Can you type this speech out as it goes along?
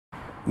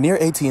Near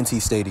AT&T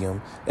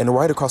Stadium, and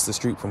right across the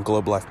street from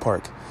Globe Life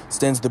Park,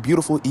 stands the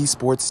beautiful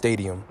eSports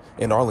Stadium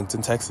in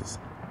Arlington, Texas.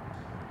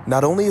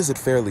 Not only is it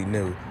fairly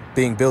new,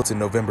 being built in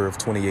November of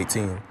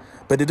 2018,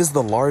 but it is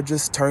the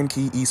largest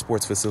turnkey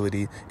esports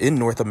facility in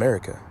North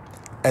America,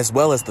 as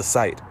well as the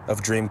site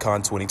of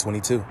Dreamcon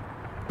 2022.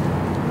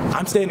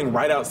 I'm standing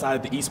right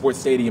outside the eSports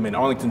Stadium in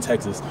Arlington,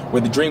 Texas,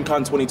 where the Dreamcon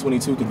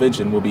 2022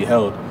 convention will be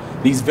held.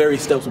 These very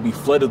steps will be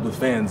flooded with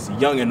fans,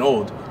 young and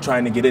old,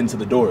 trying to get into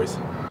the doors.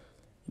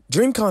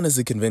 Dreamcon is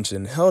a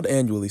convention held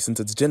annually since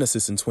its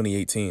genesis in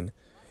 2018.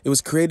 It was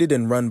created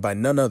and run by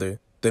none other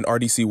than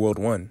RDC World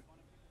 1.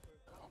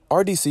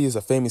 RDC is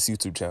a famous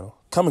YouTube channel,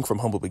 coming from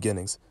humble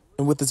beginnings,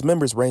 and with its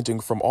members ranging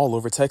from all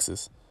over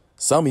Texas,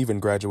 some even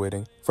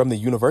graduating from the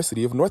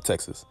University of North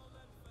Texas.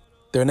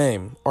 Their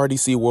name,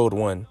 RDC World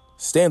 1,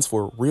 stands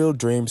for Real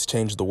Dreams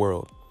Change the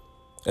World,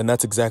 and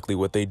that's exactly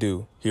what they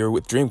do here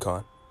with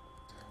Dreamcon.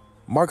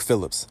 Mark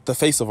Phillips, the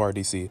face of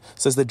RDC,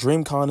 says that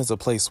Dreamcon is a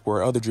place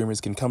where other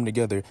dreamers can come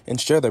together and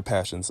share their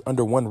passions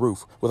under one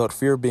roof without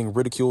fear of being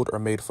ridiculed or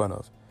made fun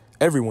of.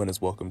 Everyone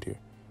is welcomed here.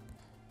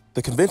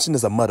 The convention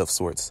is a mud of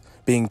sorts,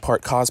 being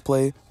part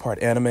cosplay,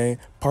 part anime,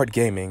 part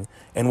gaming,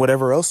 and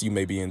whatever else you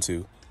may be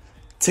into.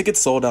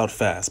 Tickets sold out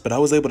fast, but I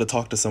was able to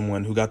talk to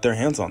someone who got their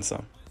hands on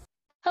some.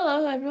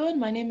 Hello everyone,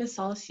 my name is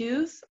Solace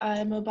Hughes.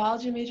 I'm a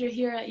biology major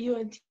here at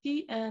UNT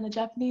and a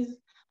Japanese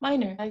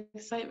minor. My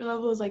excitement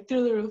level is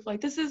through the roof.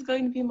 This is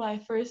going to be my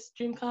first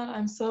DreamCon.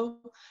 I'm so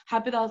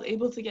happy that I was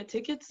able to get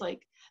tickets.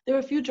 There were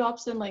a few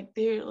drops and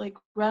they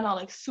ran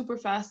out super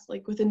fast,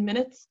 within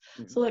minutes.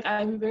 Mm-hmm. So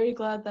I'm very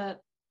glad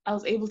that I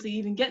was able to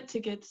even get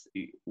tickets.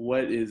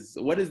 What is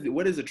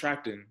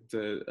attracting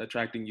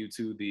you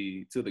to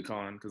the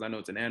con? Because I know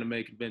it's an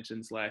anime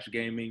convention /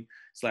 gaming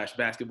 /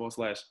 basketball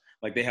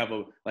 / they have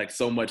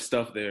so much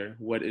stuff there.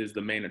 What is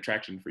the main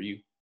attraction for you?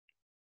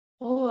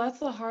 Oh,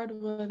 that's a hard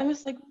one. I'm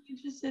just really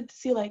interested to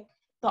see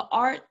the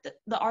art,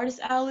 the artist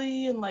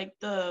alley, and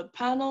the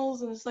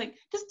panels, and it's I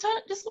just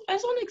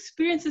want to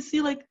experience to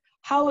see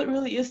how it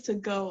really is to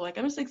go.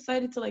 I'm just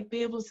excited to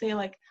be able to say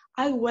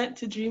I went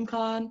to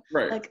DreamCon,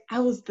 right. I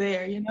was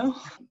there, you know.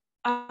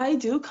 I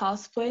do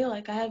cosplay.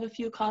 I have a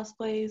few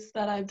cosplays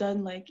that I've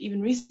done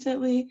even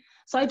recently,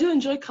 so I do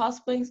enjoy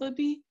cosplaying.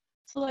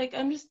 So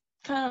I'm just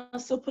kind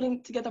of still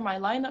putting together my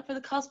lineup for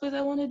the cosplays I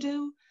want to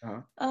do.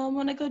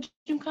 When I go to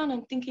DreamCon,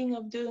 I'm thinking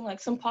of doing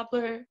some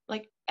popular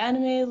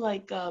anime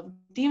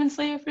Demon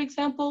Slayer, for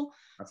example.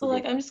 So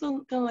I'm just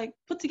gonna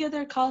put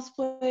together a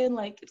cosplay, and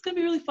it's gonna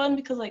be really fun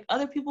because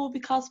other people will be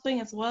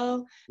cosplaying as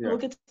well. Yeah. And we'll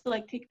get to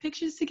take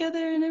pictures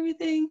together and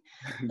everything.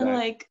 And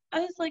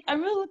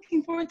I'm really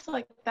looking forward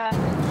to that.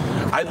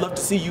 I'd love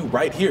to see you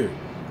right here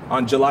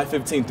on July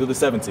 15th through the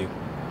 17th,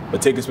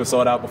 but tickets were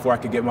sold out before I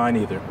could get mine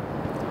either.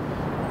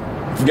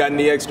 If you got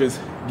any extras,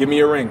 give me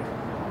a ring.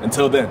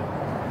 Until then.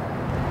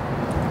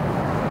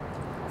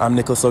 I'm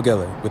Nicholas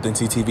Ogele with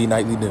NCTV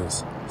Nightly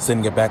News,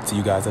 sending it back to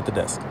you guys at the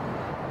desk.